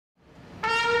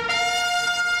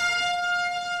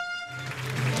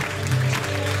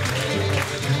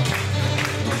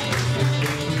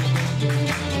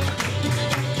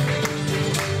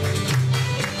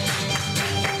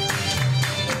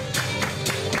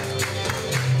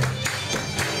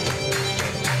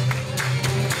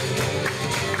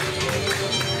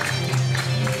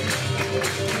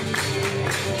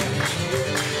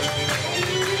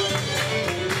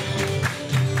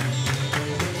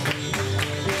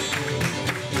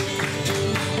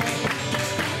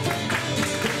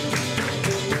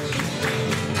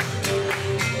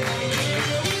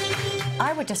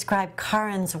describe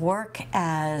Karin's work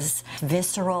as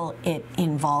visceral. It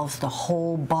involves the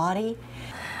whole body.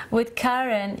 With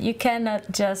Karin, you cannot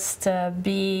just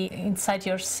be inside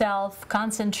yourself,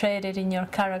 concentrated in your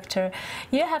character.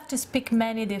 You have to speak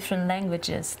many different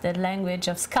languages. The language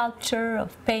of sculpture, of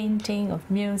painting, of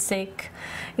music.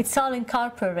 It's all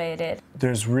incorporated.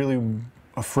 There's really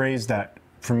a phrase that,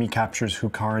 for me, captures who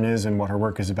Karin is and what her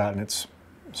work is about, and it's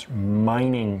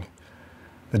mining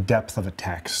the depth of a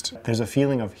text. There's a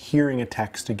feeling of hearing a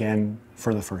text again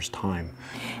for the first time.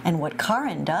 And what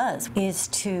Karin does is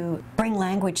to bring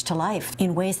language to life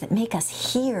in ways that make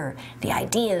us hear the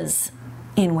ideas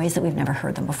in ways that we've never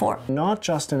heard them before. Not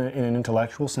just in an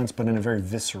intellectual sense, but in a very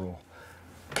visceral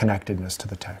connectedness to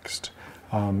the text.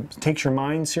 It takes your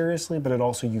mind seriously, but it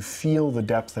also, you feel the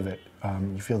depth of it.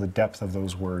 You feel the depth of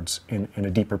those words in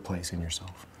a deeper place in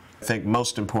yourself. I think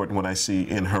most important what I see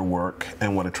in her work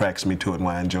and what attracts me to it and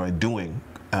why I enjoy doing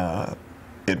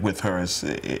it with her is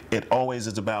it always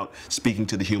is about speaking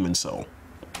to the human soul.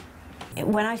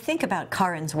 When I think about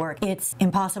Karin's work, it's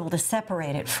impossible to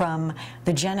separate it from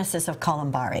the genesis of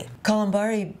Colombari.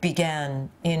 Colombari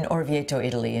began in Orvieto,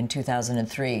 Italy in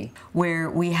 2003, where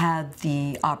we had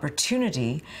the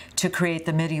opportunity to create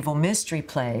the medieval mystery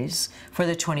plays for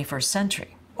the 21st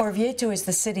century. Orvieto is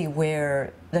the city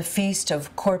where the feast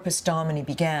of Corpus Domini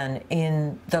began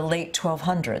in the late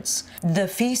 1200s. The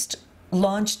feast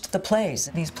launched the plays.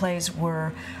 These plays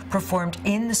were performed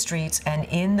in the streets and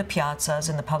in the piazzas,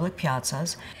 in the public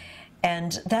piazzas,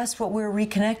 and that's what we're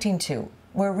reconnecting to.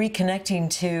 We're reconnecting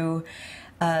to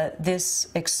this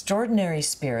extraordinary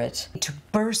spirit to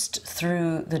burst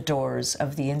through the doors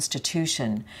of the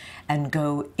institution and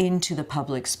go into the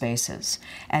public spaces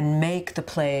and make the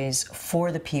plays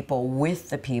for the people, with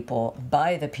the people,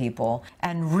 by the people,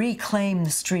 and reclaim the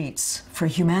streets for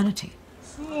humanity.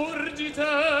 Surgite,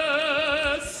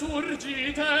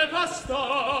 surgite,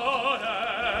 pastores,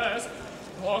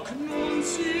 hoc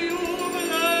nuntium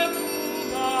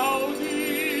letum audite.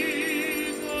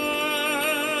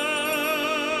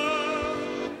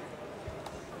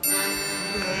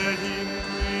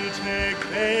 Relinquice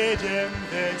credem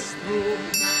vestrum,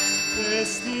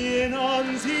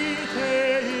 festinonsite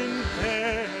in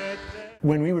pede.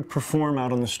 When we would perform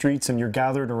out on the streets and you're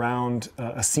gathered around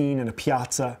a scene in a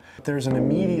piazza, there's an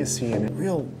immediacy and a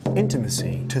real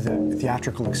intimacy to the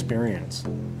theatrical experience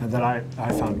that I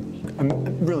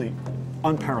found really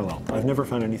unparalleled. I've never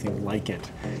found anything like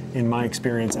it in my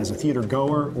experience as a theater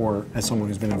goer or as someone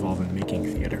who's been involved in making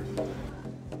theater.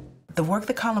 The work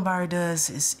that Colombari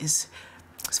does is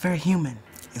very human.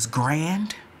 It's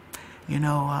grand, you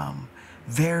know,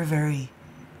 very, very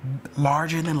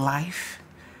larger than life.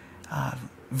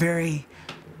 Very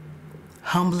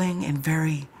humbling and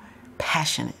very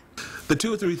passionate. The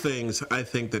two or three things I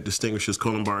think that distinguishes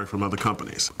Colombari from other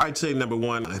companies. I'd say number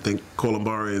one, I think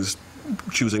Colombari is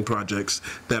choosing projects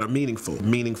that are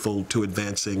meaningful to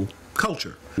advancing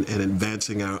culture and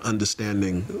advancing our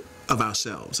understanding of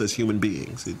ourselves as human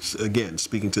beings. It's, again,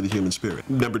 speaking to the human spirit.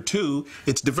 Number two,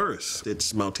 it's diverse.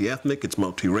 It's multi-ethnic, it's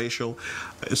multiracial,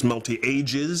 it's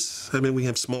multi-ages. I mean, we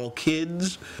have small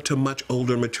kids to much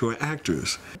older, mature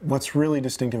actors. What's really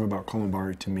distinctive about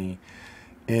Colombari to me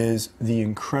is the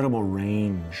incredible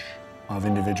range of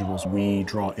individuals we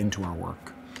draw into our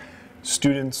work.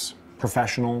 Students,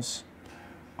 professionals,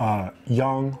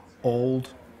 young,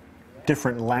 old,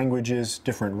 different languages,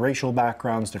 different racial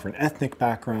backgrounds, different ethnic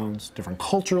backgrounds, different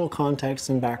cultural contexts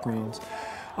and backgrounds,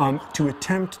 to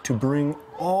attempt to bring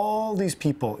all these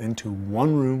people into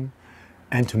one room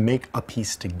and to make a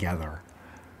piece together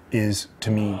is,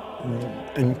 to me,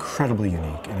 incredibly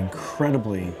unique and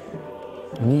incredibly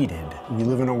needed. We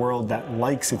live in a world that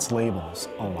likes its labels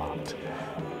a lot.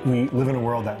 We live in a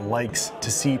world that likes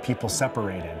to see people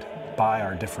separated by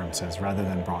our differences rather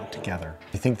than brought together.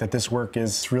 I think that this work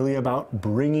is really about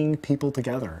bringing people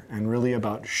together and really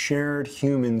about shared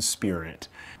human spirit.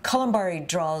 Colombari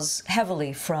draws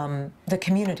heavily from the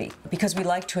community because we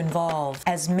like to involve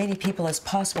as many people as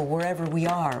possible wherever we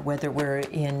are, whether we're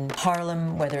in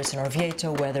Harlem, whether it's in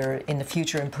Orvieto, whether in the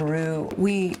future in Peru.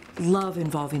 We love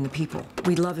involving the people.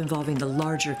 We love involving the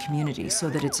larger community so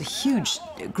that it's a huge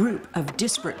group of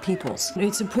disparate peoples.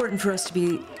 It's important for us to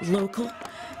be local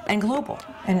and global,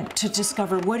 and to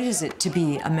discover what is it to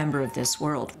be a member of this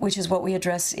world, which is what we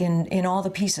address in all the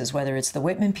pieces, whether it's the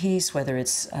Whitman piece, whether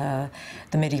it's the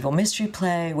medieval mystery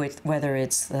play, whether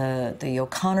it's the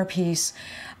O'Connor piece.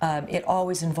 It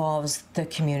always involves the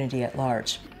community at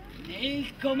large. Nel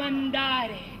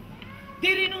comandare,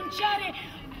 di rinunciare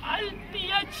al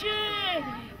piacere,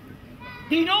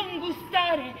 di non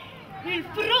gustare il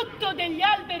frutto degli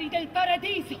alberi del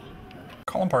paradiso.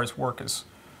 Colombari's work is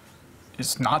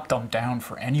is not dumbed down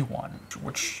for anyone,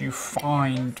 which you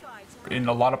find in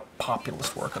a lot of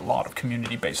populist work, a lot of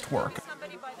community-based work.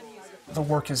 The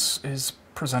work is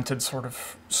presented sort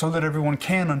of so that everyone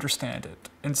can understand it,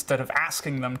 instead of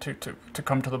asking them to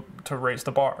come to raise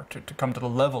the bar, to come to the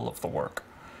level of the work,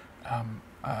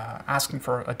 asking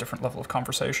for a different level of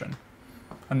conversation.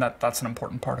 And that's an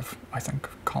important part of, I think,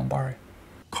 Colombari.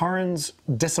 Karin's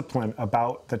discipline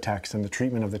about the text and the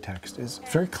treatment of the text is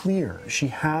very clear. She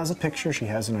has a picture, she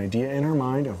has an idea in her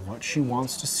mind of what she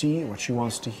wants to see, what she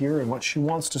wants to hear, and what she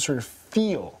wants to sort of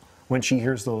feel when she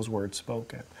hears those words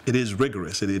spoken. It is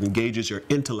rigorous. It engages your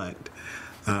intellect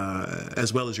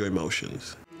as well as your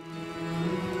emotions.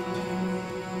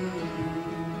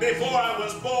 Before I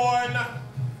was born,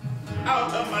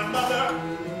 out of my mother,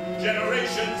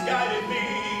 generations guided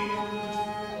me.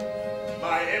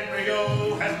 My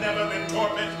embryo has never been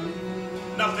torment.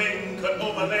 Nothing could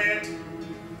overlay it.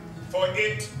 For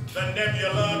it, the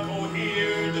nebula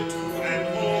cohered to an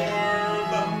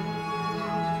orb.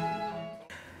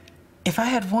 If I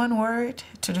had one word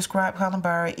to describe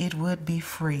Colombari, it would be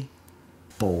free.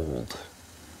 Bold.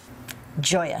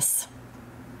 Joyous.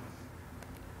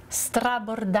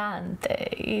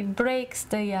 Strabordante. It breaks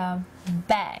the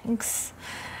banks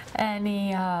and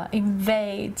he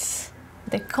invades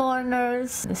the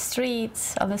corners, the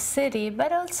streets of a city,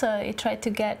 but also it tried to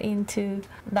get into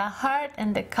the heart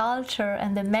and the culture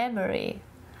and the memory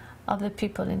of the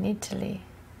people in Italy.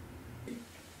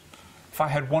 If I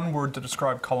had one word to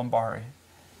describe Colombari,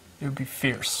 it would be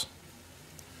fierce.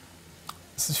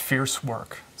 This is fierce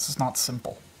work. This is not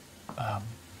simple.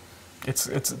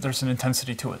 There's an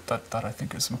intensity to it that I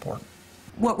think is important.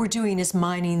 What we're doing is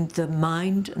mining the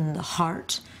mind and the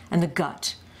heart and the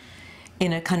gut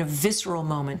in a kind of visceral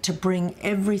moment to bring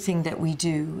everything that we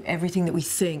do, everything that we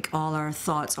think, all our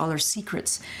thoughts, all our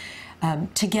secrets,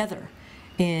 together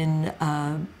in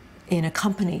a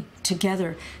company,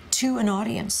 together to an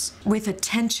audience with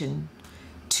attention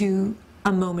to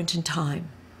a moment in time.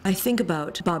 I think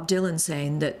about Bob Dylan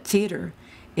saying that theater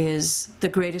is the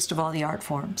greatest of all the art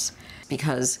forms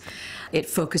because it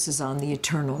focuses on the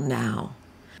eternal now.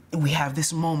 We have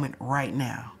this moment right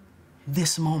now.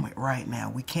 This moment right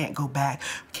now. We can't go back,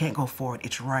 we can't go forward.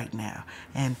 It's right now.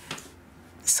 And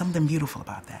there's something beautiful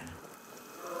about that.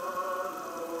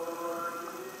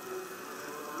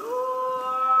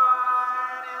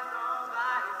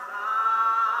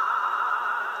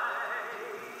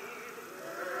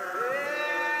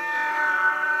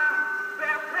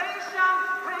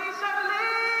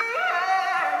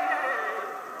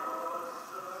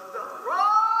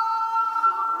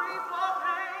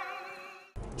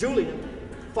 Julian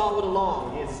followed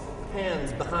along, his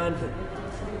hands behind him.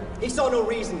 He saw no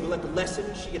reason to let the lesson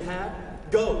she had had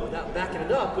go without backing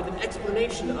it up with an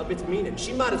explanation of its meaning.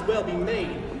 She might as well be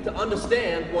made to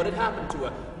understand what had happened to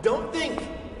her. Don't think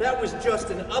that was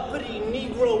just an uppity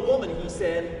Negro woman, he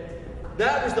said.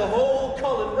 That was the whole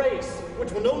colored race,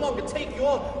 which will no longer take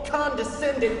your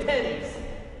condescending pennies.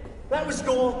 That was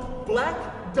your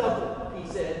black double,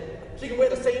 he said. She can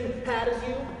wear the same hat as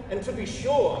you, and to be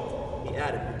sure, he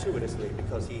added gratuitously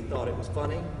because he thought it was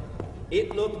funny,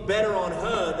 it looked better on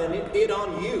her than it did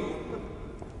on you.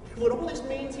 What all this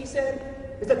means, he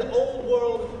said, is that the old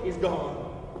world is gone.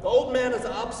 The old manners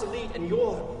are obsolete, and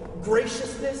your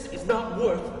graciousness is not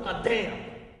worth a damn.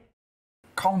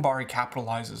 Colombari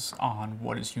capitalizes on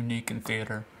what is unique in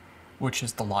theater, which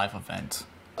is the live event.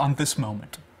 On this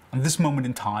moment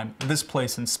in time, this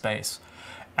place in space,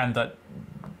 and that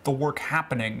the work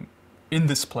happening in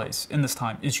this place, in this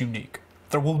time, is unique.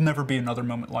 There will never be another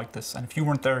moment like this, and if you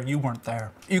weren't there, you weren't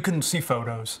there. You can see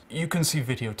photos, you can see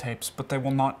videotapes, but they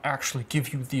will not actually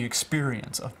give you the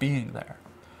experience of being there.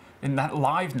 And that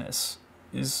liveness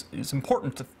is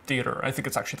important to theater. I think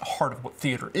it's actually the heart of what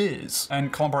theater is,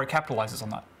 and Colombari capitalizes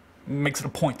on that. Makes it a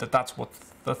point that that's what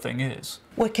the thing is.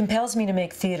 What compels me to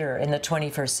make theater in the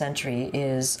 21st century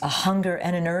is a hunger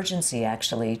and an urgency,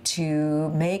 actually, to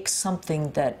make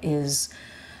something that is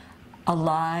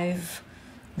alive,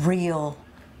 real,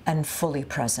 and fully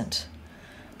present.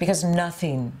 Because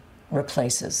nothing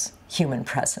replaces human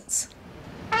presence.